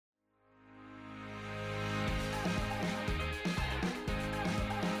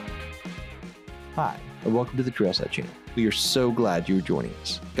Hi, and welcome to the Trailside Channel. We are so glad you are joining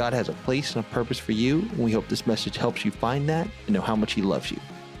us. God has a place and a purpose for you, and we hope this message helps you find that and know how much He loves you.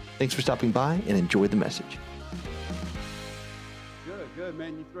 Thanks for stopping by and enjoy the message. Good,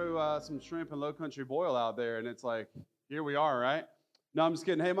 man. You throw some shrimp and low country boil out there, and it's like, here we are, right? No, I'm just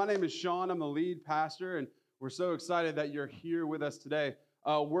kidding. Hey, my name is Sean. I'm the lead pastor, and we're so excited that you're here with us today.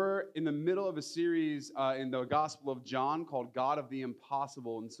 We're in the middle of a series in the Gospel of John called God of the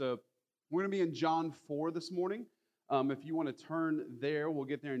Impossible, and so we're going to be in John 4 this morning. If you want to turn there, we'll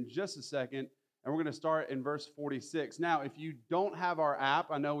get there in just a second. And we're going to start in verse 46. Now, if you don't have our app,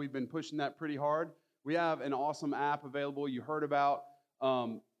 I know we've been pushing that pretty hard. We have an awesome app available. You heard about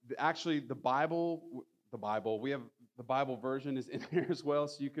actually the Bible. We have the Bible version is in there as well,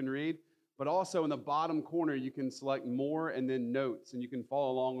 so you can read. But also in the bottom corner, you can select more and then notes, and you can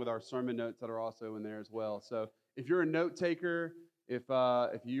follow along with our sermon notes that are also in there as well. So if you're a note taker, if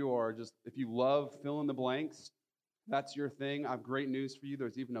you love fill in the blanks, that's your thing, I have great news for you.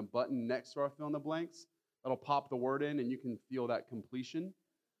 There's even a button next to our fill in the blanks that'll pop the word in, and you can feel that completion.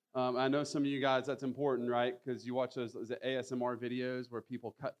 I know some of you guys, that's important, right? Because you watch those ASMR videos where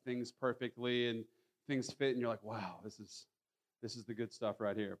people cut things perfectly and things fit, and you're like, wow, this is the good stuff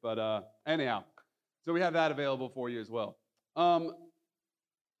right here. But anyhow, so we have that available for you as well.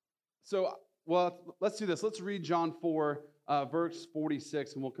 Let's do this. Let's read John 4, verse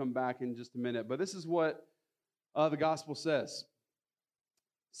 46, and we'll come back in just a minute. But this is what the gospel says.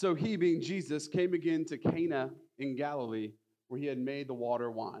 So he, being Jesus, came again to Cana in Galilee, where he had made the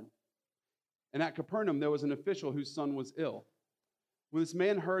water wine. And at Capernaum there was an official whose son was ill. When this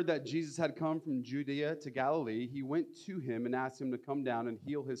man heard that Jesus had come from Judea to Galilee, he went to him and asked him to come down and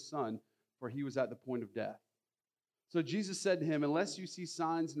heal his son, for he was at the point of death. So Jesus said to him, unless you see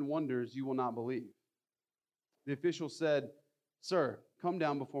signs and wonders, you will not believe. The official said, Sir, come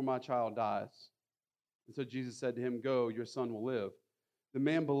down before my child dies. And so Jesus said to him, Go, your son will live. The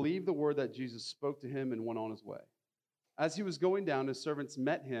man believed the word that Jesus spoke to him and went on his way. As he was going down, his servants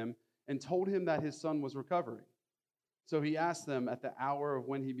met him and told him that his son was recovering. So he asked them at the hour of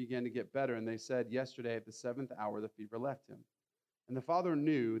when he began to get better, and they said, Yesterday at the 7th hour the fever left him. And the father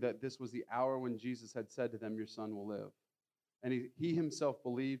knew that this was the hour when Jesus had said to them, Your son will live. And he himself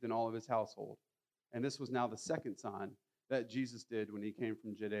believed in all of his household. And this was now the second sign that Jesus did when he came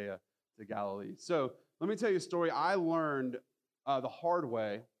from Judea to Galilee. So let me tell you a story. I learned the hard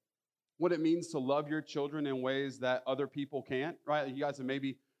way what it means to love your children in ways that other people can't, right? You guys have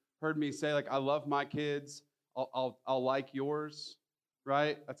maybe heard me say, like, I love my kids. I'll like yours,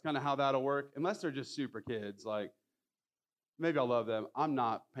 right? That's kind of how that'll work. Unless they're just super kids, like, maybe I'll love them. I'm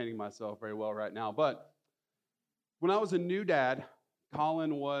not painting myself very well right now. But when I was a new dad,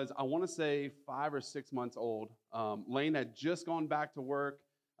 Colin was, I want to say, 5 or 6 months old. Lane had just gone back to work.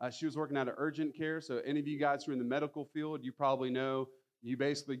 She was working at an urgent care. So any of you guys who are in the medical field, you probably know you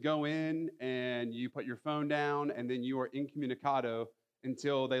basically go in and you put your phone down, and then you are incommunicado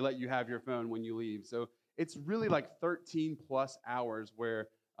until they let you have your phone when you leave. So it's really like 13 plus hours where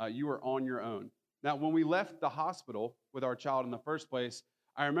you are on your own. Now, when we left the hospital with our child in the first place,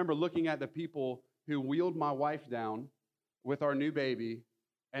 I remember looking at the people who wheeled my wife down with our new baby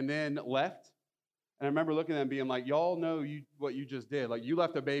and then left. And I remember looking at them being like, y'all know what you just did. Like, you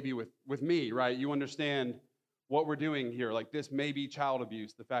left a baby with me, right? You understand what we're doing here. Like, this may be child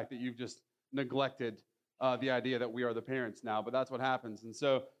abuse, the fact that you've just neglected the idea that we are the parents now. But that's what happens. And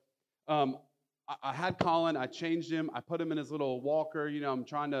so I had Colin. I changed him. I put him in his little walker. You know, I'm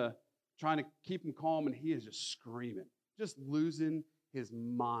trying to keep him calm, and he is just screaming, just losing his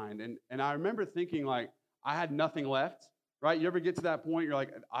mind. And I remember thinking, like, I had nothing left, right? You ever get to that point, you're like,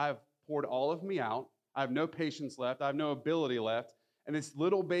 I've poured all of me out. I have no patience left. I have no ability left. And this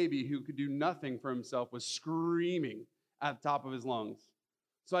little baby who could do nothing for himself was screaming at the top of his lungs.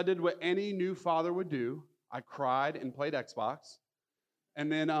 So I did what any new father would do. I cried and played Xbox.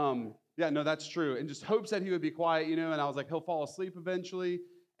 And then, that's true. And just hopes that he would be quiet, you know, and I was like, he'll fall asleep eventually.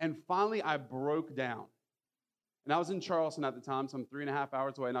 And finally, I broke down. And I was in Charleston at the time, so I'm 3.5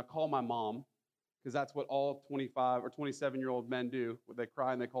 hours away. And I called my mom, because that's what all 25 or 27-year-old men do. They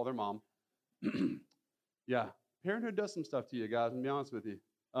cry and they call their mom. Yeah, parenthood does some stuff to you guys, I'm going to be honest with you.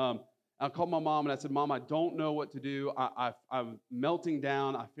 I called my mom and I said, Mom, I don't know what to do. I'm melting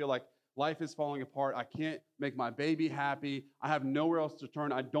down. I feel like life is falling apart. I can't make my baby happy. I have nowhere else to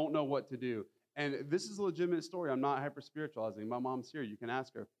turn. I don't know what to do. And this is a legitimate story. I'm not hyper-spiritualizing. My mom's here. You can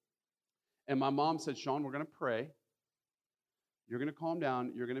ask her. And my mom said, Sean, we're going to pray. You're going to calm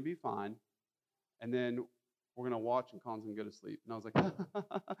down. You're going to be fine. And then we're going to watch and Colin's going to go to sleep. And I was like,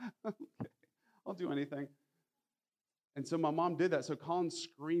 okay, I'll do anything. And so my mom did that. So Colin's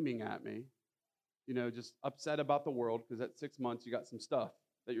screaming at me. just upset about the world because at 6 months you got some stuff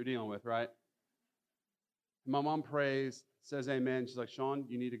that you're dealing with, right? And my mom prays, says amen. She's like, Sean,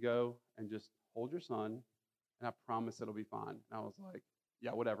 you need to go and just hold your son, and I promise it'll be fine. And I was like,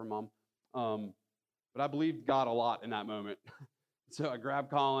 yeah, whatever, Mom. But I believed God a lot in that moment. So I grabbed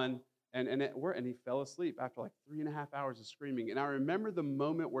Colin, and he fell asleep after like 3.5 hours of screaming. And I remember the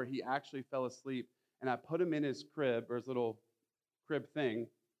moment where he actually fell asleep, and I put him in his crib, or his little crib thing,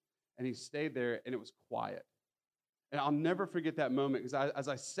 and he stayed there, and it was quiet. And I'll never forget that moment, because as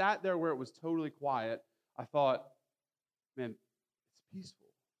I sat there where it was totally quiet, I thought, man, it's peaceful.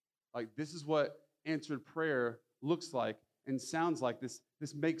 Like, this is what answered prayer looks like and sounds like. This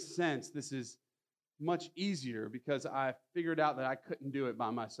makes sense. This is much easier because I figured out that I couldn't do it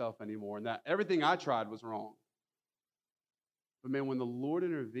by myself anymore, and that everything I tried was wrong. But man, when the Lord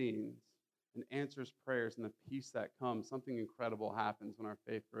intervenes and answers prayers and the peace that comes, something incredible happens when our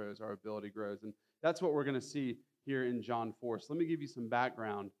faith grows, our ability grows. And that's what we're going to see here in John 4. So let me give you some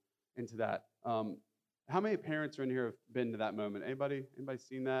background into that. How many parents are in here have been to that moment? Anybody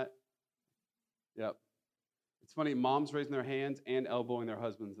seen that? Yep. It's funny, moms raising their hands and elbowing their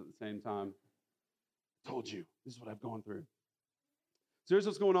husbands at the same time. Told you, this is what I've gone through. So here's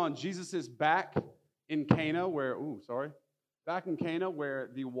what's going on. Jesus is back in Cana where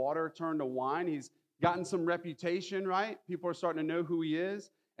the water turned to wine. He's gotten some reputation, right? People are starting to know who he is.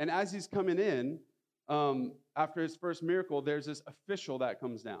 And as he's coming in, after his first miracle, there's this official that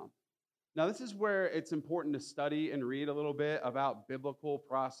comes down. Now, this is where it's important to study and read a little bit about biblical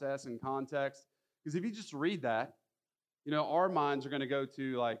process and context. Because if you just read that, our minds are going to go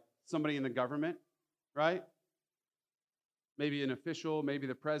to like somebody in the government, right? Maybe an official, maybe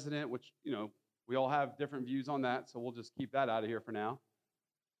the president, which, we all have different views on that, so we'll just keep that out of here for now.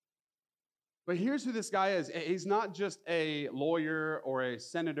 But here's who this guy is. He's not just a lawyer or a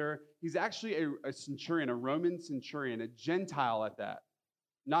senator. He's actually a centurion, a Roman centurion, a Gentile at that.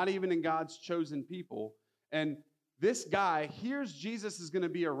 Not even in God's chosen people. And this guy hears Jesus is going to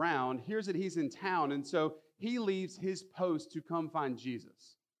be around, hears that he's in town, and so he leaves his post to come find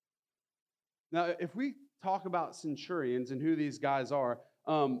Jesus. Now, if we talk about centurions and who these guys are,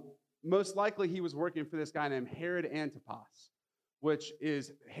 most likely he was working for this guy named Herod Antipas, which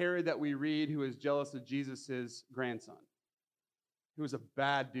is Herod that we read who is jealous of Jesus' grandson. He was a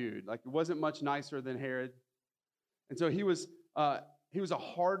bad dude. Like, it wasn't much nicer than Herod. And so he was a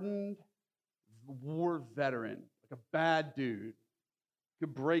hardened war veteran, like a bad dude.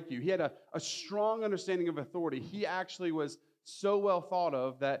 Could break you. He had a strong understanding of authority. He actually was so well thought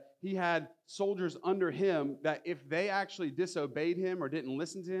of that he had soldiers under him that if they actually disobeyed him or didn't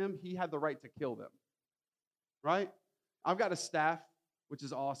listen to him, he had the right to kill them. Right? I've got a staff, which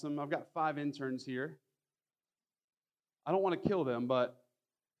is awesome. I've got 5 interns here. I don't want to kill them, but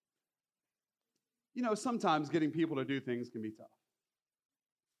sometimes getting people to do things can be tough.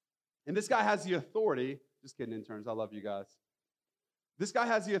 And this guy has the authority. Just kidding, interns. I love you guys. This guy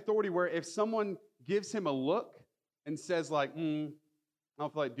has the authority where if someone gives him a look and says like, I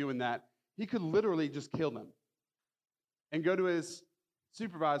don't feel like doing that, he could literally just kill them and go to his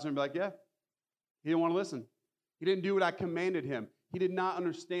supervisor and be like, yeah, he didn't want to listen. He didn't do what I commanded him. He did not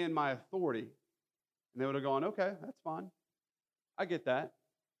understand my authority. And they would have gone, okay, that's fine. I get that.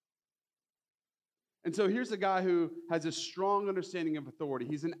 And so here's a guy who has a strong understanding of authority.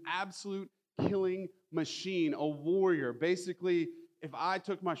 He's an absolute killing machine, a warrior. Basically, if I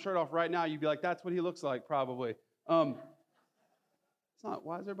took my shirt off right now, you'd be like, that's what he looks like, probably. It's not.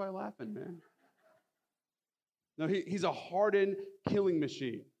 Why is everybody laughing, man? No, he's a hardened killing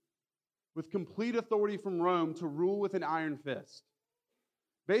machine with complete authority from Rome to rule with an iron fist.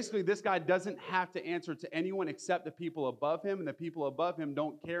 Basically, this guy doesn't have to answer to anyone except the people above him, and the people above him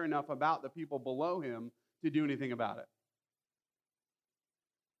don't care enough about the people below him to do anything about it.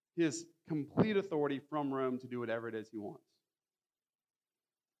 He has complete authority from Rome to do whatever it is he wants.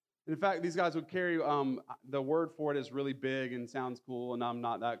 In fact, these guys would carry, the word for it is really big and sounds cool, and I'm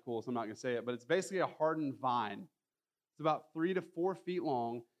not that cool, so I'm not going to say it, but it's basically a hardened vine. It's about 3 to 4 feet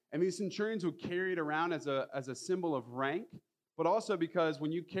long, and these centurions would carry it around as a symbol of rank, but also because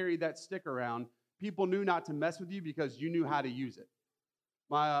when you carried that stick around, people knew not to mess with you because you knew how to use it.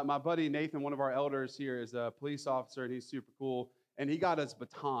 My buddy Nathan, one of our elders here, is a police officer, and he's super cool, and he got his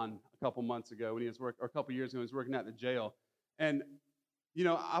baton a couple months ago when he was or a couple years ago when he was working at the jail. And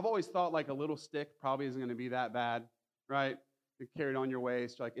I've always thought like a little stick probably isn't going to be that bad, right? You carry it on your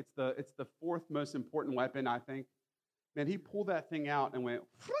waist. Like it's the 4th most important weapon, I think. Man, he pulled that thing out and went,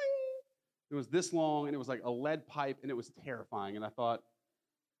 fling! It was this long, and it was like a lead pipe, and it was terrifying. And I thought,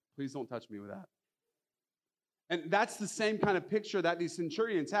 please don't touch me with that. And that's the same kind of picture that these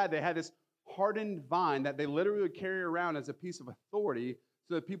centurions had. They had this hardened vine that they literally would carry around as a piece of authority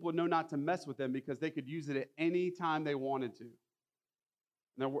so that people would know not to mess with them because they could use it at any time they wanted to.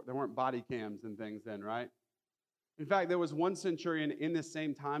 And there weren't body cams and things then, right? In fact, there was one centurion in this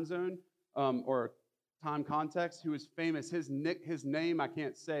same time zone or time context who was famous. His name I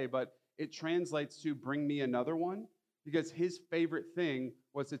can't say, but it translates to bring me another one, because his favorite thing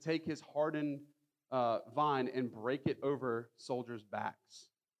was to take his hardened vine and break it over soldiers' backs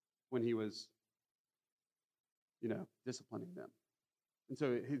when he was, disciplining them. And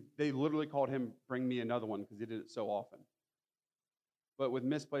so they literally called him bring me another one because he did it so often. But with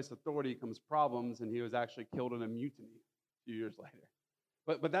misplaced authority comes problems, and he was actually killed in a mutiny a few years later.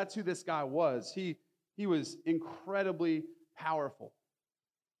 But that's who this guy was. He was incredibly powerful.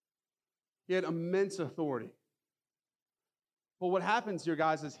 He had immense authority. But what happens here,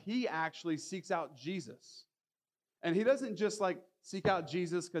 guys, is he actually seeks out Jesus. And he doesn't just seek out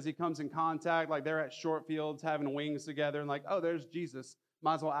Jesus because he comes in contact, like they're at Short Fields having wings together and oh, there's Jesus.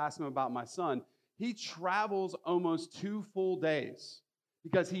 Might as well ask him about my son. He travels almost 2 full days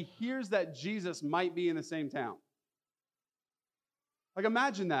because he hears that Jesus might be in the same town.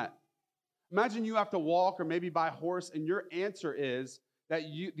 Imagine that. Imagine you have to walk or maybe by horse, and your answer is that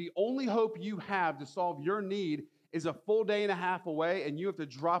the only hope you have to solve your need is a full day and a half away, and you have to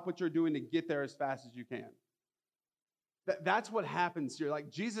drop what you're doing to get there as fast as you can. That's what happens here.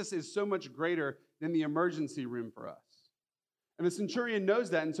 Jesus is so much greater than the emergency room for us. And the centurion knows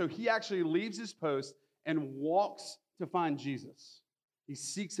that, and so he actually leaves his post and walks to find Jesus. He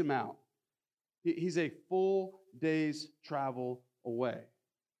seeks him out. He's a full day's travel away.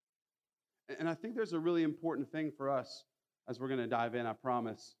 And I think there's a really important thing for us as we're going to dive in, I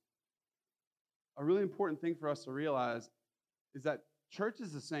promise. A really important thing for us to realize is that church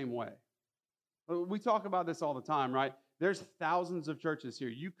is the same way. We talk about this all the time, right? There's thousands of churches here.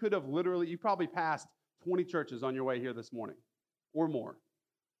 You probably passed 20 churches on your way here this morning or more.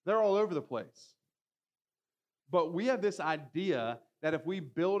 They're all over the place. But we have this idea that if we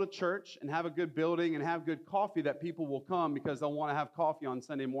build a church and have a good building and have good coffee, that people will come because they'll want to have coffee on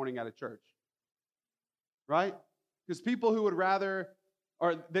Sunday morning at a church. Right? Because people who would rather,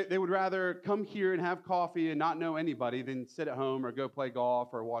 they would rather come here and have coffee and not know anybody than sit at home or go play golf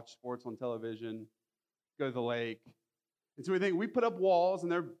or watch sports on television, go to the lake. And so we think we put up walls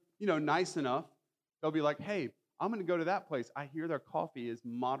and they're, nice enough. They'll be like, hey, I'm going to go to that place. I hear their coffee is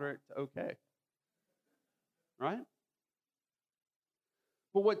moderate to okay. Right?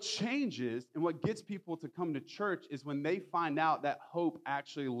 But what changes and what gets people to come to church is when they find out that hope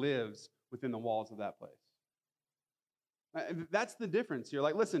actually lives within the walls of that place. That's the difference here.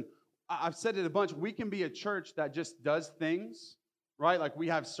 Listen, I've said it a bunch. We can be a church that just does things, right? We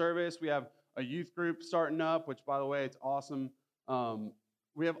have service. We have a youth group starting up, which, by the way, it's awesome.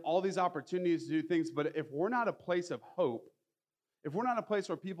 We have all these opportunities to do things. But if we're not a place of hope, if we're not a place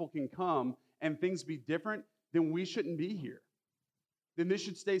where people can come and things be different, then we shouldn't be here. Then this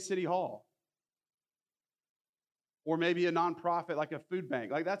should stay City Hall. Or maybe a nonprofit like a food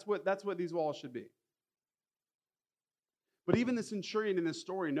bank. That's what these walls should be. But even the centurion in this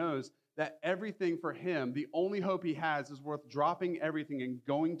story knows that everything for him, the only hope he has, is worth dropping everything and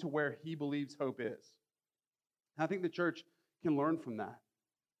going to where he believes hope is. And I think the church can learn from that.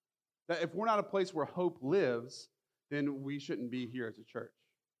 That if we're not a place where hope lives, then we shouldn't be here as a church.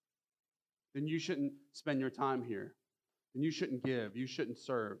 Then you shouldn't spend your time here. Then you shouldn't give. You shouldn't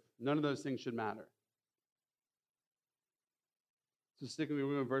serve. None of those things should matter. So stick with me.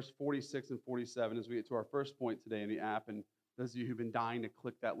 We're in verse 46 and 47 as we get to our first point today in the app. And those of you who've been dying to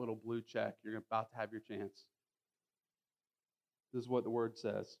click that little blue check, you're about to have your chance. This is what the word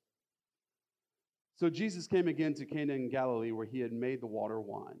says. So Jesus came again to Cana in Galilee, where he had made the water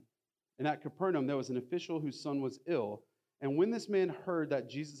wine. And at Capernaum there was an official whose son was ill. And when this man heard that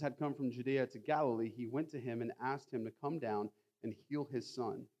Jesus had come from Judea to Galilee, he went to him and asked him to come down and heal his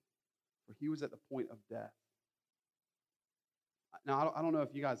son, for he was at the point of death. Now, I don't know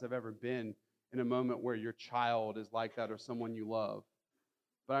if you guys have ever been in a moment where your child is like that or someone you love.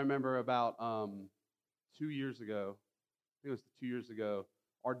 But I remember about 2 years ago, I think it was 2 years ago,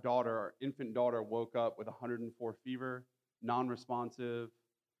 our infant daughter woke up with 104 fever, non-responsive,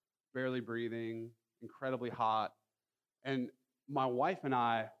 barely breathing, incredibly hot. And my wife and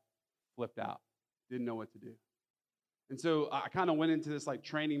I flipped out, didn't know what to do. And so I kind of went into this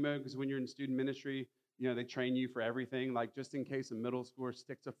training mode, because when you're in student ministry, they train you for everything. Just in case a middle schooler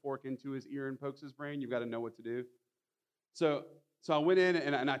sticks a fork into his ear and pokes his brain, you've got to know what to do. So I went in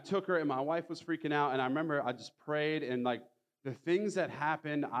and I took her, and my wife was freaking out. And I remember I just prayed, and the things that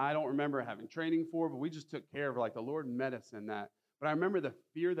happened, I don't remember having training for, but we just took care of her. The Lord met us in that. But I remember the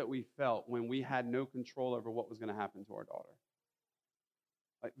fear that we felt when we had no control over what was going to happen to our daughter.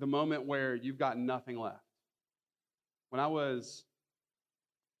 Like the moment where you've got nothing left. When I was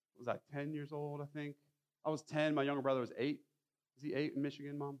I 10 years old, I think? I was 10. My younger brother was 8. Is he 8 in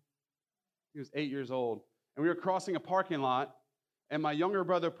Michigan, Mom? He was 8 years old. And we were crossing a parking lot, and my younger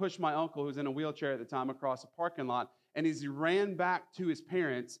brother pushed my uncle, who was in a wheelchair at the time, across a parking lot. And as he ran back to his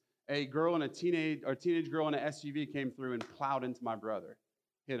parents, a teenage girl in an SUV came through and plowed into my brother.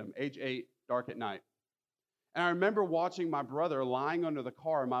 Hit him, age 8, dark at night. And I remember watching my brother lying under the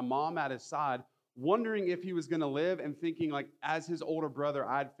car, my mom at his side, wondering if he was going to live and thinking, like, as his older brother,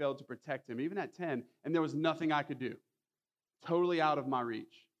 I'd failed to protect him, even at 10, and there was nothing I could do. Totally out of my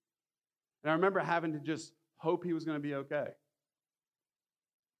reach. And I remember having to just hope he was going to be okay.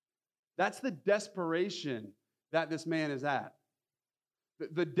 That's the desperation that this man is at.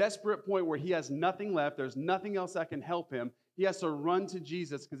 The desperate point where he has nothing left, there's nothing else that can help him. He has to run to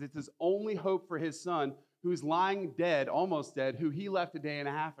Jesus because it's his only hope for his son, who's lying dead, almost dead, who he left a day and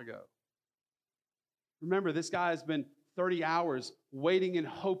a half ago. Remember, this guy has been 30 hours waiting and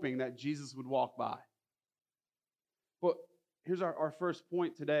hoping that Jesus would walk by. Well, here's our first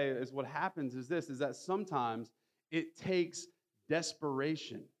point today is what happens is that sometimes it takes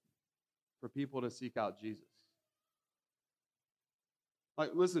desperation for people to seek out Jesus.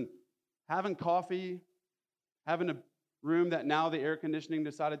 Like, listen, having coffee, having a room that now the air conditioning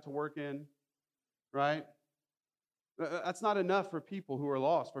decided to work in, right? That's not enough for people who are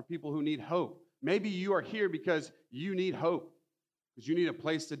lost, for people who need hope. Maybe you are here because you need hope, because you need a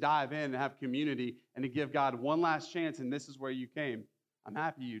place to dive in and have community and to give God one last chance, and this is where you came. I'm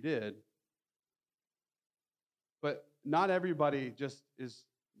happy you did. But not everybody just is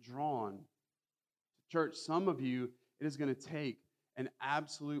drawn to church. Some of you, it is going to take an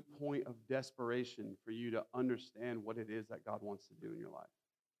absolute point of desperation for you to understand what it is that God wants to do in your life.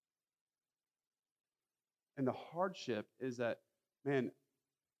 And the hardship is that, man,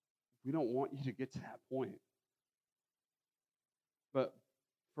 we don't want you to get to that point. But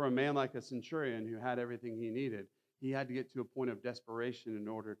for a man like a centurion who had everything he needed, he had to get to a point of desperation in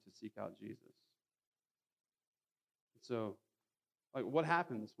order to seek out Jesus. So, like, what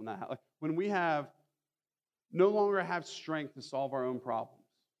happens when that happens? Like, when we no longer have strength to solve our own problems,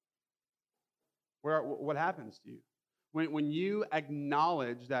 what happens to you? When you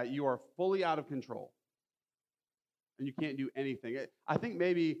acknowledge that you are fully out of control and you can't do anything. I think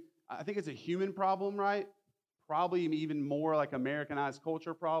it's a human problem, right? Probably even more like Americanized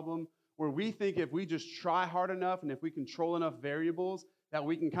culture problem, where we think if we just try hard enough and if we control enough variables, that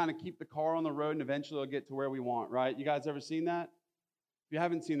we can kind of keep the car on the road and eventually it'll get to where we want, right? You guys ever seen that? If you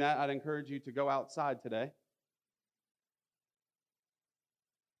haven't seen that, I'd encourage you to go outside today.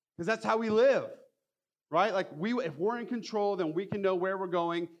 Because that's how we live, right? Like, if we're in control, then we can know where we're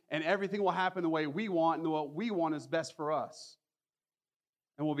going and everything will happen the way we want, and what we want is best for us.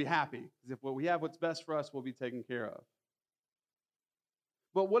 And we'll be happy, because if we have what's best for us, we'll be taken care of.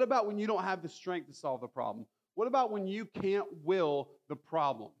 But what about when you don't have the strength to solve the problem? What about when you can't will the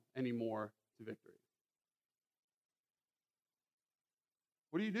problem anymore to victory?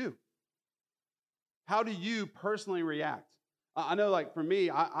 What do you do? How do you personally react? I know, like, for me,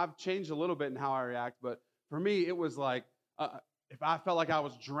 I've changed a little bit in how I react, but for me, it was like, if I felt like I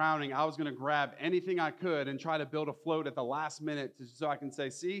was drowning, I was going to grab anything I could and try to build a float at the last minute so I can say,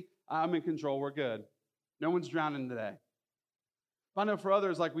 see, I'm in control, we're good. No one's drowning today. I know for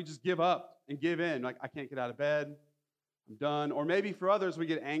others, like, we just give up and give in. Like, I can't get out of bed, I'm done. Or maybe for others, we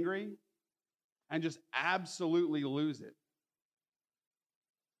get angry and just absolutely lose it.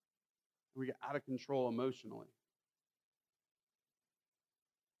 We get out of control emotionally.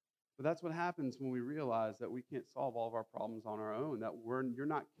 But that's what happens when we realize that we can't solve all of our problems on our own, that you're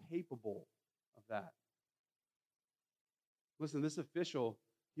not capable of that. Listen, this official,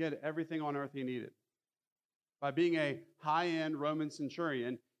 he had everything on earth he needed. By being a high-end Roman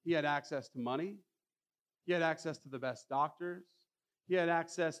centurion, he had access to money. He had access to the best doctors. He had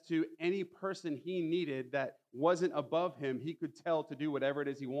access to any person he needed that wasn't above him. He could tell to do whatever it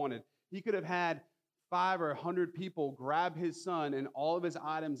is he wanted. He could have had 5 or 100 people grab his son and all of his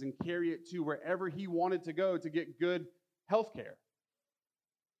items and carry it to wherever he wanted to go to get good health care.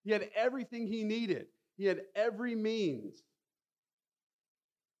 He had everything he needed. He had every means.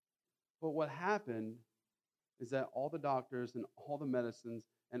 But what happened is that all the doctors and all the medicines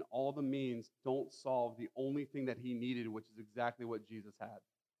and all the means don't solve the only thing that he needed, which is exactly what Jesus had.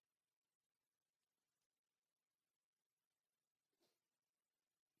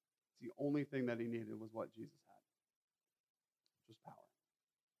 The only thing that he needed was what Jesus had, which was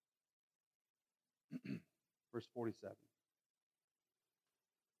power. Verse 47.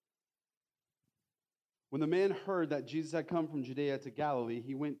 When the man heard that Jesus had come from Judea to Galilee,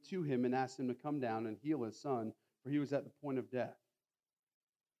 he went to him and asked him to come down and heal his son, for he was at the point of death.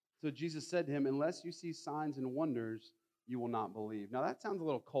 So Jesus said to him, unless you see signs and wonders, you will not believe. Now that sounds a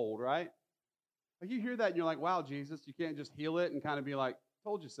little cold, right? Like you hear that and you're like, wow, Jesus, you can't just heal it and kind of be like,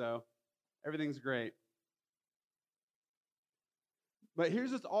 told you so. Everything's great. But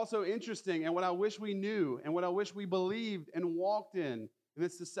here's what's also interesting, and what I wish we knew, and what I wish we believed and walked in, and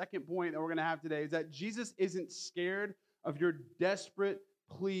it's the second point that we're going to have today, is that Jesus isn't scared of your desperate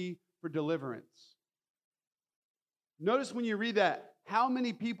plea for deliverance. Notice when you read that, how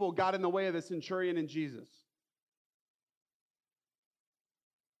many people got in the way of the centurion and Jesus?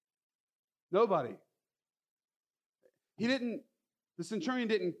 Nobody. The centurion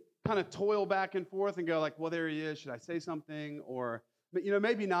didn't kind of toil back and forth and go like, well, there he is. Should I say something? Or,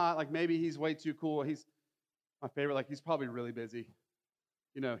 maybe not. Like maybe he's way too cool. He's my favorite. Like he's probably really busy.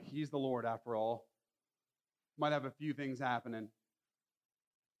 He's the Lord after all. Might have a few things happening.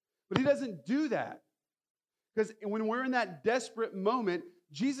 But he doesn't do that. Because when we're in that desperate moment,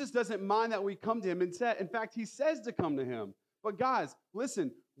 Jesus doesn't mind that we come to him. In fact, he says to come to him. But guys,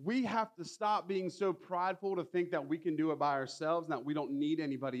 listen, we have to stop being so prideful to think that we can do it by ourselves and that we don't need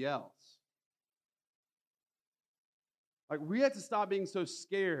anybody else. Like we have to stop being so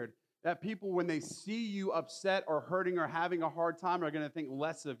scared that people, when they see you upset or hurting or having a hard time, are going to think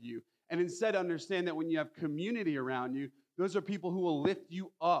less of you. And instead understand that when you have community around you, those are people who will lift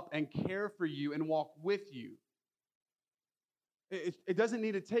you up and care for you and walk with you. It doesn't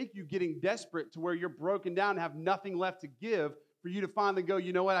need to take you getting desperate to where you're broken down and have nothing left to give for you to finally go,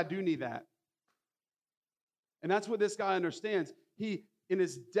 you know what, I do need that. And that's what this guy understands. He, in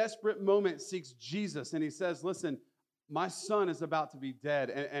his desperate moment, seeks Jesus, and he says, listen, my son is about to be dead,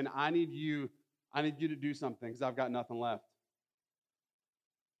 and I need you to do something because I've got nothing left.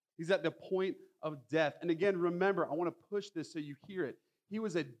 He's at the point of death. And again, remember, I want to push this so you hear it. He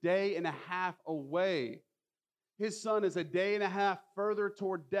was a day and a half away. His son is a day and a half further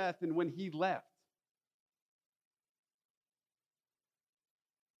toward death than when he left.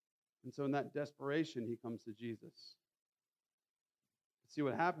 And so in that desperation, he comes to Jesus. See,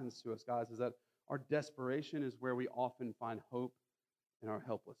 what happens to us, guys, is that our desperation is where we often find hope in our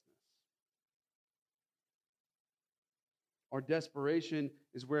helplessness. Our desperation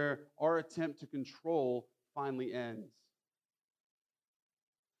is where our attempt to control finally ends.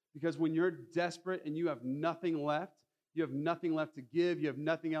 Because when you're desperate and you have nothing left to give, you have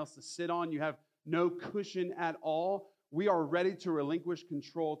nothing else to sit on, you have no cushion at all, we are ready to relinquish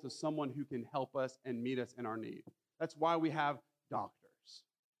control to someone who can help us and meet us in our need. That's why we have doctors,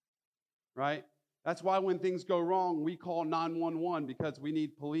 right? That's why when things go wrong, we call 911 because we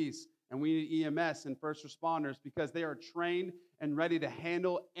need police and we need EMS and first responders because they are trained and ready to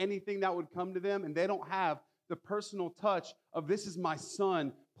handle anything that would come to them, and they don't have the personal touch of this is my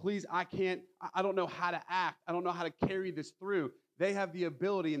son. Please, I don't know how to act. I don't know how to carry this through. They have the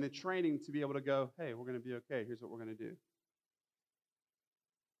ability and the training to be able to go, hey, we're going to be okay. Here's what we're going to do.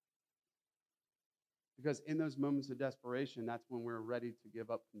 Because in those moments of desperation, that's when we're ready to give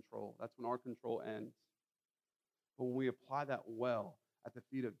up control. That's when our control ends. But when we apply that well at the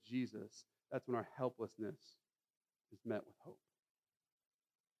feet of Jesus, that's when our helplessness is met with hope.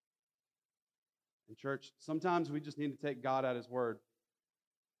 In church, sometimes we just need to take God at his word.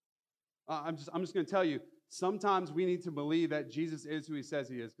 I'm just going to tell you, sometimes we need to believe that Jesus is who he says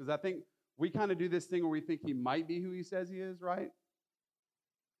he is. Because I think we kind of do this thing where we think he might be who he says he is, right?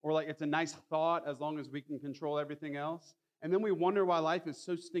 Or like it's a nice thought as long as we can control everything else. And then we wonder why life is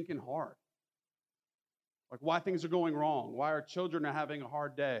so stinking hard. Like why things are going wrong. Why our children are having a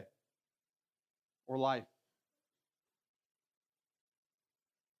hard day or life.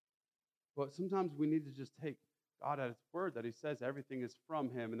 But sometimes we need to just take God at his word that he says everything is from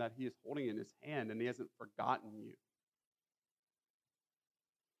him and that he is holding it in his hand and he hasn't forgotten you.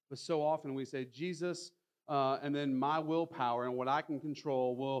 But so often we say, Jesus, and then my willpower and what I can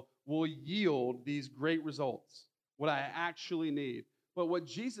control will yield these great results, what I actually need. But what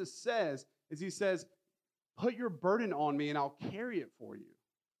Jesus says is he says, put your burden on me and I'll carry it for you.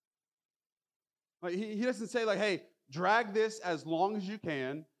 Like he doesn't say like, hey, drag this as long as you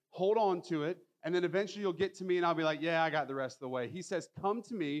can, hold on to it, and then eventually you'll get to me and I'll be like, yeah, I got the rest of the way. He says, come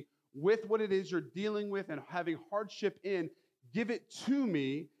to me with what it is you're dealing with and having hardship in, give it to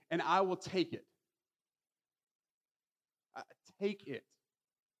me and I will take it. Take it.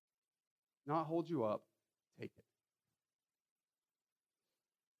 Not hold you up, take it.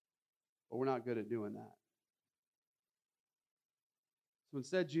 But we're not good at doing that. So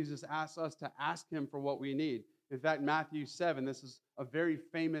instead, Jesus asks us to ask him for what we need. In fact, Matthew 7, this is a very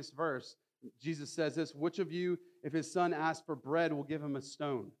famous verse. Jesus says this, which of you, if his son asks for bread, will give him a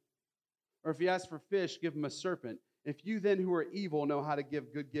stone? Or if he asks for fish, give him a serpent? If you then who are evil know how to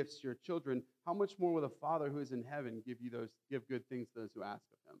give good gifts to your children, how much more will the Father who is in heaven give good things to those who ask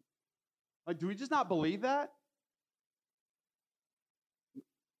of him? Like, do we just not believe that?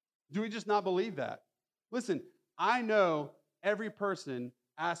 Do we just not believe that? Listen, I know every person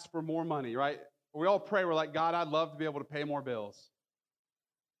asks for more money, right? We all pray, we're like, God, I'd love to be able to pay more bills,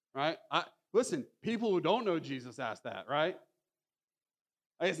 right? Listen, people who don't know Jesus ask that, right?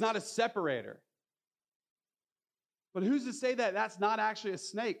 It's not a separator. But who's to say that that's not actually a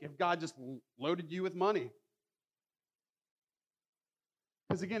snake if God just loaded you with money?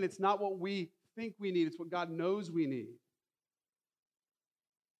 Because again, it's not what we think we need, it's what God knows we need.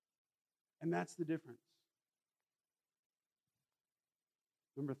 And that's the difference.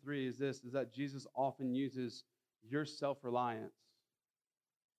 Number 3 is that Jesus often uses your self-reliance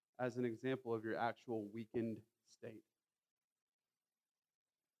as an example of your actual weakened state.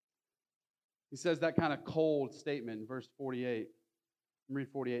 He says that kind of cold statement in verse 48. Read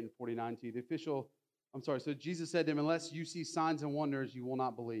 48 and 49 to you. So Jesus said to him, unless you see signs and wonders, you will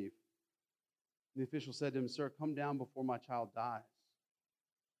not believe. And the official said to him, sir, come down before my child dies.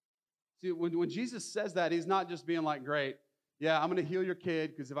 See, when Jesus says that, he's not just being like, great, yeah, I'm going to heal your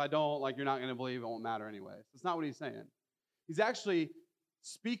kid, because if I don't, like, you're not going to believe, it won't matter anyway. That's not what he's saying. He's actually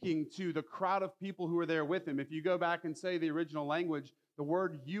speaking to the crowd of people who are there with him. If you go back and say the original language, the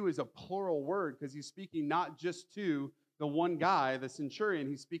word you is a plural word, because he's speaking not just to the one guy, the centurion,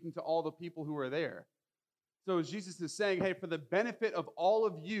 he's speaking to all the people who are there. So Jesus is saying, hey, for the benefit of all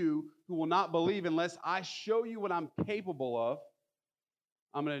of you who will not believe unless I show you what I'm capable of,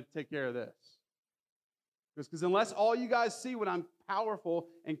 I'm going to take care of this. Because unless all you guys see what I'm powerful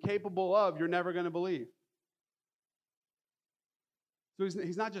and capable of, you're never going to believe. So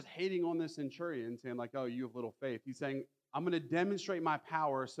he's not just hating on this centurion, saying like, oh, you have little faith. He's saying, I'm going to demonstrate my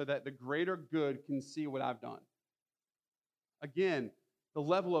power so that the greater good can see what I've done. Again, the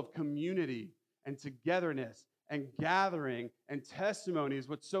level of community and togetherness and gathering and testimony is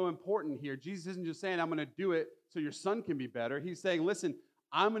what's so important here. Jesus isn't just saying, I'm going to do it so your son can be better. He's saying, listen,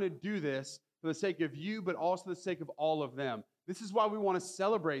 I'm going to do this for the sake of you, but also the sake of all of them. This is why we want to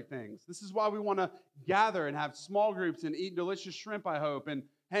celebrate things. This is why we want to gather and have small groups and eat delicious shrimp, I hope, and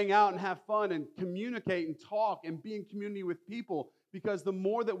hang out and have fun and communicate and talk and be in community with people. Because the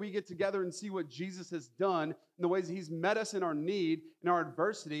more that we get together and see what Jesus has done and the ways that he's met us in our need, in our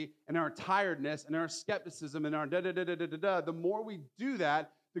adversity, and our tiredness, and our skepticism, and our the more we do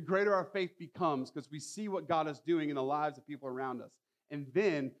that, the greater our faith becomes, because we see what God is doing in the lives of people around us. And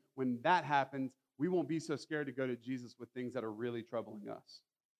then when that happens, we won't be so scared to go to Jesus with things that are really troubling us,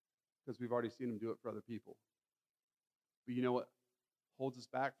 because we've already seen him do it for other people. But you know what holds us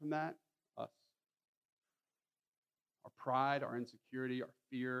back from that? Us. Our pride, our insecurity, our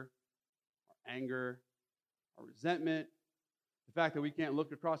fear, our anger, our resentment, the fact that we can't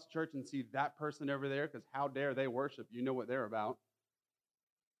look across the church and see that person over there, because how dare they worship? You know what they're about.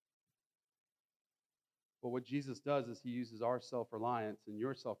 But what Jesus does is he uses our self-reliance and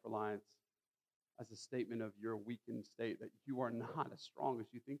your self-reliance as a statement of your weakened state, that you are not as strong as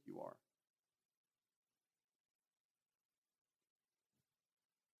you think you are.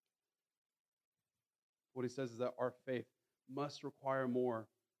 What he says is that our faith must require more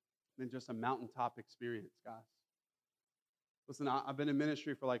than just a mountaintop experience, guys. Listen, I've been in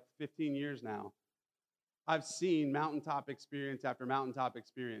ministry for like 15 years now. I've seen mountaintop experience after mountaintop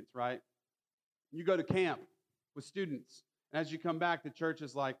experience, right? You go to camp with students, and as you come back, the church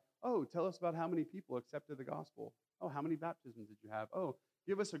is like, oh, tell us about how many people accepted the gospel. Oh, how many baptisms did you have? Oh,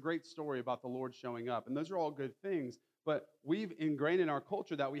 give us a great story about the Lord showing up. And those are all good things, but we've ingrained in our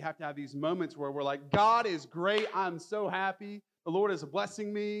culture that we have to have these moments where we're like, God is great, I'm so happy, the Lord is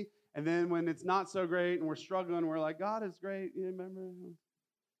blessing me. And then when it's not so great and we're struggling, we're like, God is great. You remember?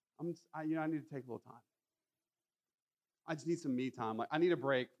 I need to take a little time. I just need some me time. Like, I need a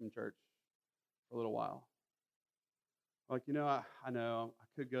break from church for a little while. Like, I know I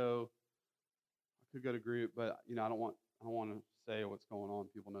could go to group, but I don't want to say what's going on.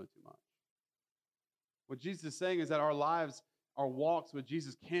 People know too much. What Jesus is saying is that our lives, our walks with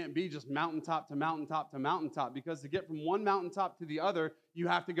Jesus can't be just mountaintop to mountaintop to mountaintop, because to get from one mountaintop to the other, you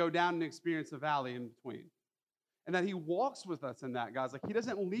have to go down and experience the valley in between. And that he walks with us in that, guys. Like, he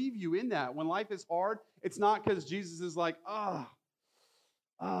doesn't leave you in that. When life is hard, it's not because Jesus is like, I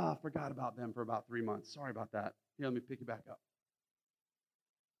forgot about them for about 3 months. Sorry about that. Here, let me pick you back up.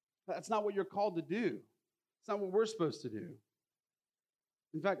 That's not what you're called to do. It's not what we're supposed to do.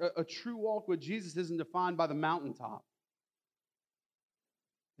 In fact, a true walk with Jesus isn't defined by the mountaintop.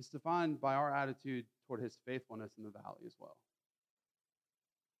 It's defined by our attitude toward his faithfulness in the valley as well.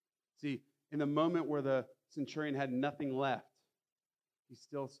 See, in the moment where the centurion had nothing left, he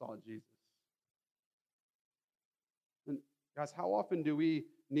still saw Jesus. And guys, how often do we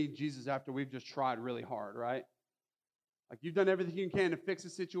need Jesus after we've just tried really hard, right? Like you've done everything you can to fix a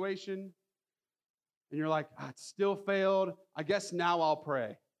situation, and you're like, it still failed. I guess now I'll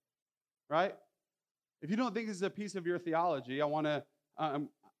pray, right? If you don't think this is a piece of your theology, I want to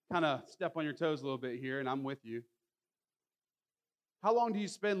kind of step on your toes a little bit here, and I'm with you. How long do you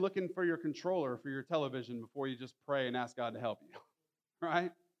spend looking for your controller for your television before you just pray and ask God to help you?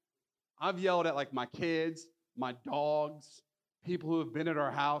 Right? I've yelled at like my kids, my dogs, people who have been at our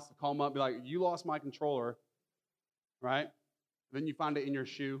house to call them up and be like, you lost my controller, right? Then you find it in your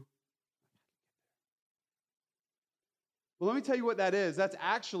shoe. Well, let me tell you what that is. That's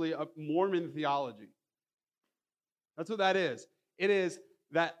actually a Mormon theology. That's what that is. It is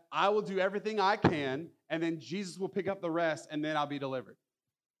that I will do everything I can, and then Jesus will pick up the rest, and then I'll be delivered.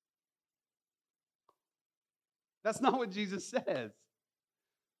 That's not what Jesus says.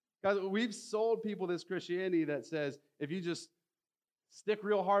 Guys, we've sold people this Christianity that says if you just stick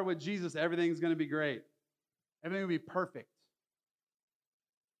real hard with Jesus, everything's going to be great. Everything will be perfect.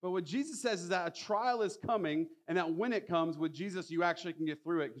 But what Jesus says is that a trial is coming, and that when it comes with Jesus, you actually can get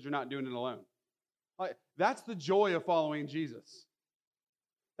through it because you're not doing it alone. That's the joy of following Jesus.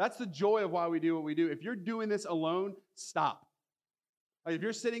 That's the joy of why we do what we do. If you're doing this alone, stop. If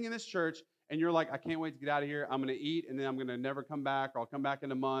you're sitting in this church and you're like, I can't wait to get out of here, I'm going to eat, and then I'm going to never come back, or I'll come back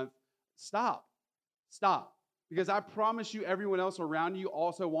in a month. Stop. Stop. Because I promise you, everyone else around you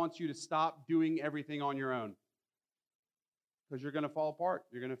also wants you to stop doing everything on your own. Because you're going to fall apart.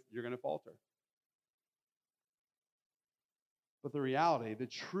 You're going to falter. But the reality, the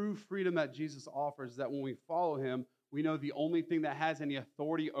true freedom that Jesus offers is that when we follow him, we know the only thing that has any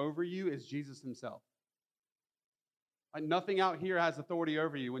authority over you is Jesus himself. Like nothing out here has authority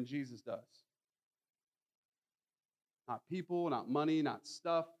over you when Jesus does. Not people, not money, not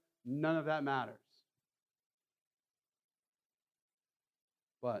stuff. None of that matters.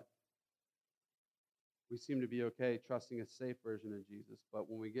 But we seem to be okay trusting a safe version of Jesus. But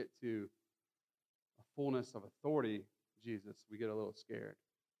when we get to a fullness of authority, Jesus, we get a little scared.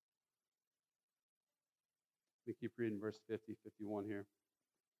 We keep reading verse 50, 51 here.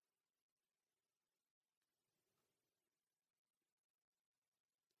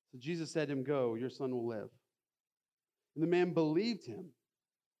 So Jesus said to him, go, your son will live. And the man believed him,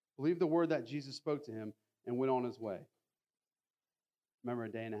 believed the word that Jesus spoke to him, and went on his way. Remember,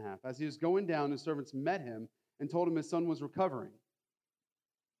 a day and a half. As he was going down, his servants met him and told him his son was recovering.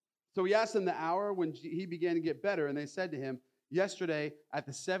 So he asked them the hour when he began to get better, and they said to him, yesterday at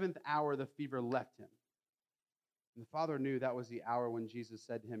the 7th hour the fever left him. And the father knew that was the hour when Jesus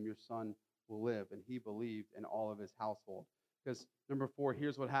said to him, your son will live, and he believed in all of his household. Because number 4,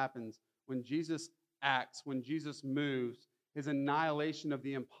 here's what happens. When Jesus acts, when Jesus moves, his annihilation of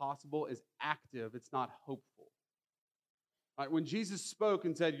the impossible is active. It's not hopeful. All right, when Jesus spoke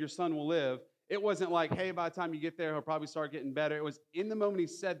and said, your son will live, it wasn't like, hey, by the time you get there, he'll probably start getting better. It was in the moment he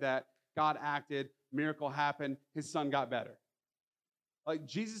said that, God acted, miracle happened, his son got better. Like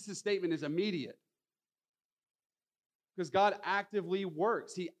Jesus' statement is immediate. Because God actively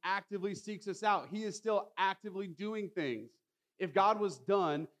works. He actively seeks us out. He is still actively doing things. If God was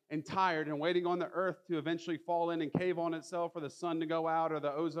done and tired and waiting on the earth to eventually fall in and cave on itself, or the sun to go out, or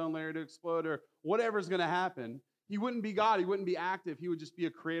the ozone layer to explode, or whatever's going to happen, he wouldn't be God. He wouldn't be active. He would just be a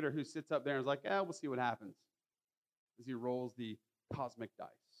creator who sits up there and is like, we'll see what happens as he rolls the cosmic dice.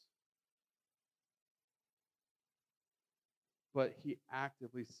 But he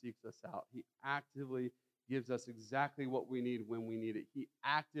actively seeks us out. He actively gives us exactly what we need when we need it. He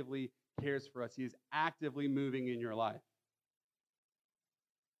actively cares for us. He is actively moving in your life.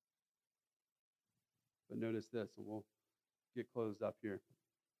 But notice this, and we'll get closed up here.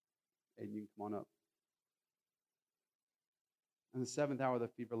 Aiden, you can come on up. In the 7th hour, the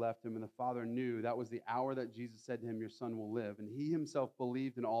fever left him, and the father knew that was the hour that Jesus said to him, your son will live. And he himself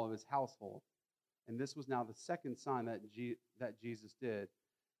believed in all of his household. And this was now the second sign that Jesus did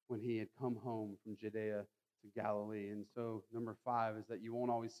when he had come home from Judea to Galilee. And so number 5 is that you won't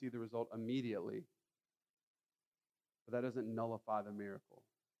always see the result immediately, but that doesn't nullify the miracle.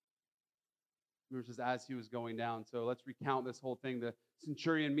 Remember, just as he was going down. So let's recount this whole thing. The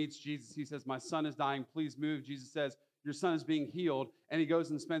centurion meets Jesus. He says, my son is dying. Please move. Jesus says, your son is being healed. And he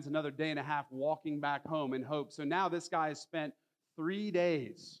goes and spends another day and a half walking back home in hope. So now this guy has spent 3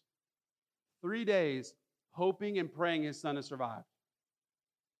 days hoping and praying his son has survived.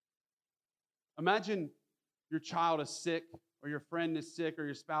 Imagine your child is sick or your friend is sick, or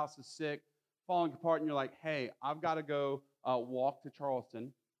your spouse is sick, falling apart, and you're like, hey, I've got to go walk to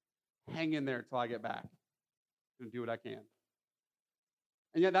Charleston. Hang in there till I get back. I'm going to do what I can.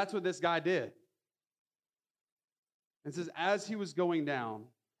 And yet that's what this guy did. It says, as he was going down,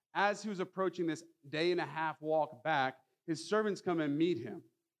 as he was approaching this day and a half walk back, his servants come and meet him.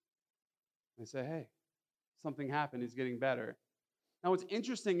 They say, hey, something happened. He's getting better. Now, what's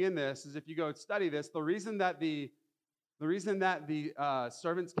interesting in this is if you go and study this, the reason that the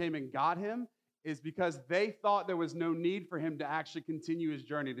servants came and got him is because they thought there was no need for him to actually continue his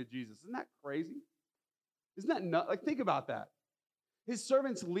journey to Jesus. Isn't that crazy? Isn't that nuts? Like, think about that. His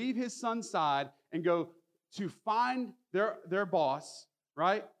servants leave his son's side and go to find their boss,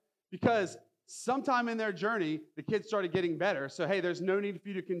 right? Because sometime in their journey, the kid started getting better. So, hey, there's no need for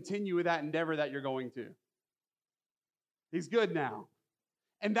you to continue with that endeavor that you're going to. He's good now.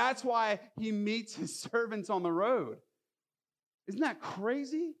 And that's why he meets his servants on the road. Isn't that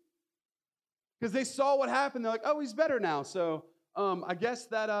crazy? Because they saw what happened. They're like, oh, he's better now. So I guess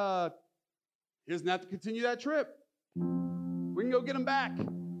that he doesn't have to continue that trip. We can go get him back.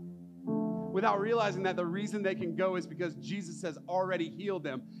 Without realizing that the reason they can go is because Jesus has already healed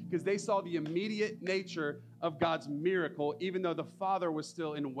them, because they saw the immediate nature of God's miracle, even though the Father was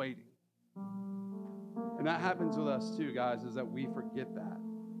still in waiting. And that happens with us too, guys, is that we forget that.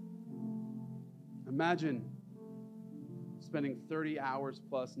 Imagine spending 30 hours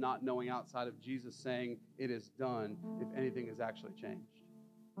plus not knowing outside of Jesus saying it is done if anything has actually changed.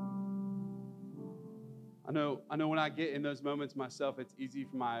 I know when I get in those moments myself, it's easy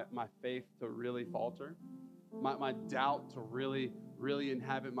for my faith to really falter, my doubt to really, really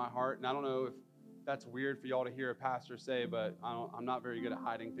inhabit my heart. And I don't know if that's weird for y'all to hear a pastor say, but I'm not very good at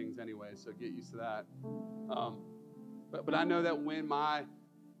hiding things anyway, so get used to that. But I know that when my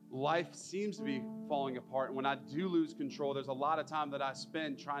life seems to be falling apart, and when I do lose control, there's a lot of time that I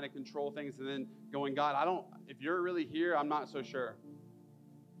spend trying to control things and then going, God, if you're really here, I'm not so sure.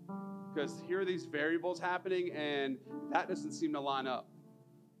 Because here are these variables happening, and that doesn't seem to line up.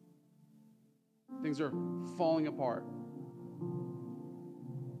 Things are falling apart.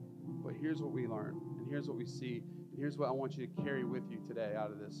 But here's what we learn, and here's what we see, and here's what I want you to carry with you today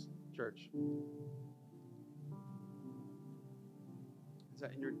out of this church. Is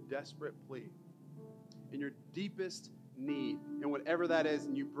that in your desperate plea, in your deepest need, and whatever that is,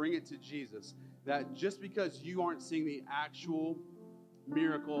 and you bring it to Jesus, that just because you aren't seeing the actual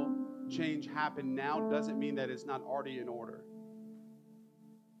miracle change happen now doesn't mean that it's not already in order.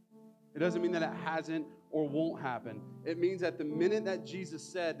 It doesn't mean that it hasn't or won't happen. It means that the minute that Jesus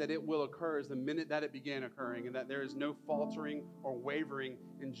said that it will occur is the minute that it began occurring, and that there is no faltering or wavering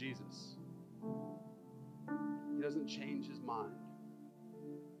in Jesus. He doesn't change his mind.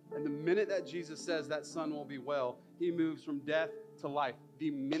 And the minute that Jesus says that son will be well, he moves from death to life the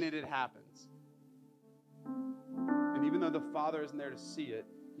minute it happens. And even though the Father isn't there to see it,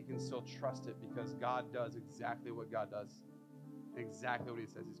 he can still trust it because God does exactly what God does, exactly what he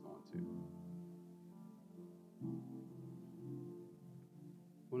says he's going to.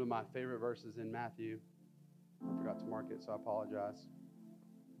 One of my favorite verses in Matthew, I forgot to mark it, so I apologize.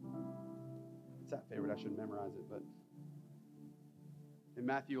 It's that favorite, I should memorize it, but in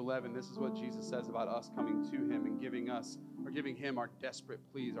Matthew 11, this is what Jesus says about us coming to him and giving him our desperate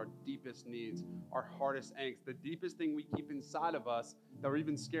pleas, our deepest needs, our hardest angst, the deepest thing we keep inside of us that we're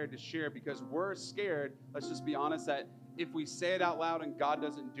even scared to share because we're scared, let's just be honest, that if we say it out loud and God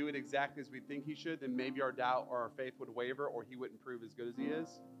doesn't do it exactly as we think he should, then maybe our doubt or our faith would waver or he wouldn't prove as good as he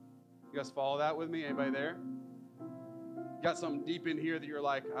is. You guys follow that with me? Anybody there? Got something deep in here that you're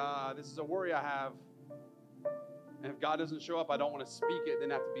like, this is a worry I have. And if God doesn't show up, I don't want to speak it,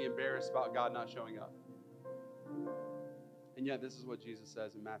 then have to be embarrassed about God not showing up. And yet, this is what Jesus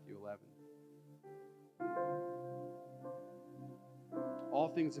says in Matthew 11. All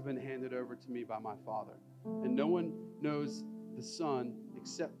things have been handed over to me by my Father. And no one knows the Son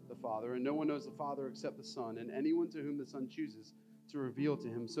except the Father. And no one knows the Father except the Son. And anyone to whom the Son chooses to reveal to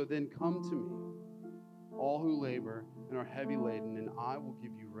him. So then come to me, all who labor and are heavy laden, and I will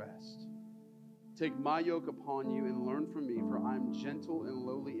give you rest. Take my yoke upon you and learn from me, for I am gentle and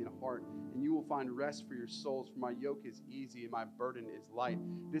lowly in heart, and you will find rest for your souls, for my yoke is easy and my burden is light.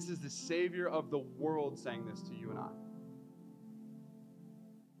 This is the Savior of the world saying this to you and I.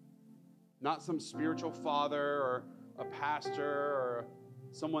 Not some spiritual father or a pastor or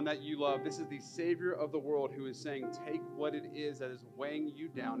someone that you love. This is the Savior of the world who is saying, take what it is that is weighing you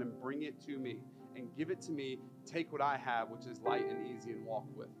down and bring it to me and give it to me. Take what I have, which is light and easy, and walk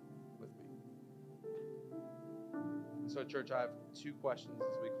with me. So, church, I have two questions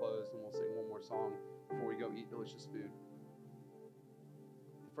as we close, and we'll sing one more song before we go eat delicious food.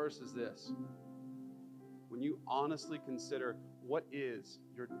 first is this. When you honestly consider what is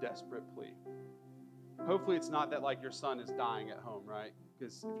your desperate plea. Hopefully it's not that like your son is dying at home, right?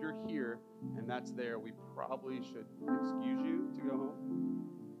 Because if you're here and that's there, we probably should excuse you to go home.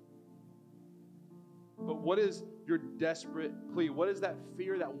 But what is your desperate plea? What is that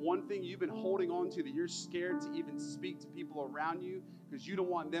fear, that one thing you've been holding on to that you're scared to even speak to people around you because you don't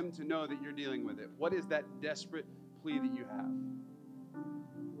want them to know that you're dealing with it? What is that desperate plea that you have?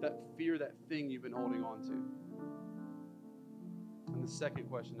 That fear, that thing you've been holding on to. And the second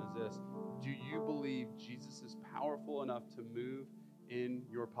question is this. Do you believe Jesus is powerful enough to move in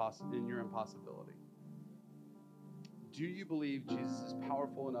your impossibility? Do you believe Jesus is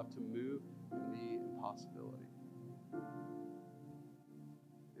powerful enough to move in the impossibility?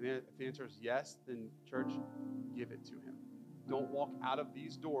 And if the answer is yes, then church, give it to him. Don't walk out of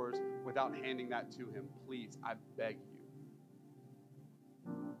these doors without handing that to him. Please, I beg you.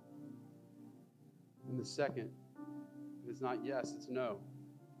 And the second, if it's not yes, it's no.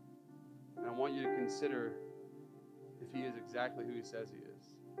 And I want you to consider if he is exactly who he says he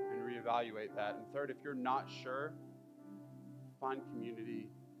is and reevaluate that. And third, if you're not sure, find community.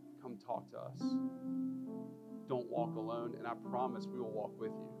 Come talk to us. Don't walk alone, and I promise we will walk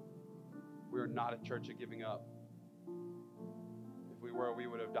with you. We are not a church of giving up. If we were, we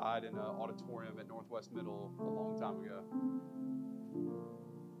would have died in an auditorium at Northwest Middle a long time ago.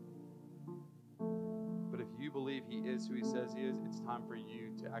 But if you believe he is who he says he is, it's time for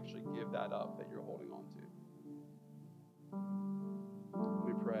you to actually give that up that you're holding on to. Let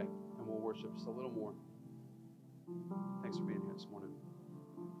me pray, and we'll worship just a little more. Thanks for being here this morning.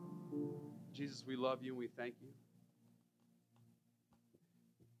 Jesus, we love you and we thank you.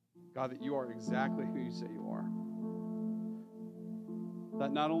 God, that you are exactly who you say you are.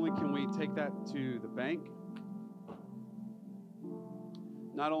 That not only can we take that to the bank,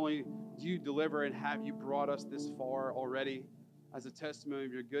 not only do you deliver and have you brought us this far already as a testimony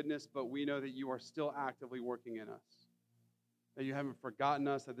of your goodness, but we know that you are still actively working in us, that you haven't forgotten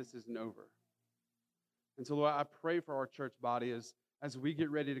us, that this isn't over. And so, Lord, I pray for our church body as we get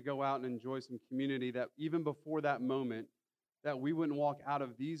ready to go out and enjoy some community, that even before that moment, that we wouldn't walk out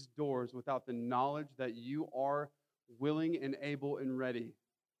of these doors without the knowledge that you are willing and able and ready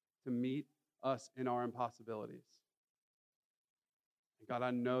to meet us in our impossibilities. And God,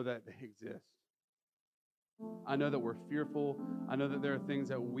 I know that they exist. I know that we're fearful. I know that there are things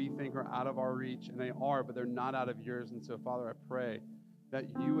that we think are out of our reach, and they are, but they're not out of yours. And so, Father, I pray that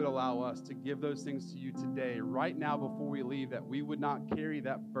you would allow us to give those things to you today, right now before we leave, that we would not carry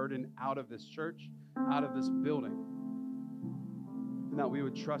that burden out of this church, out of this building, and that we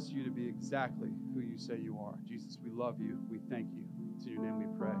would trust you to be exactly who you say you are. Jesus, we love you. We thank you. It's in your name we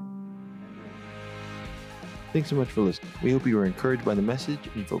pray. Amen. Thanks so much for listening. We hope you were encouraged by the message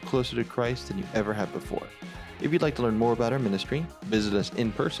and you feel closer to Christ than you ever have before. If you'd like to learn more about our ministry, visit us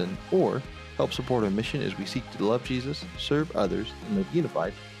in person, or help support our mission as we seek to love Jesus, serve others, and live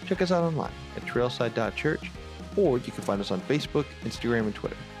unified, check us out online at trailside.church, or you can find us on Facebook, Instagram, and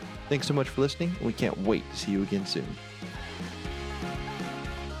Twitter. Thanks so much for listening, and we can't wait to see you again soon.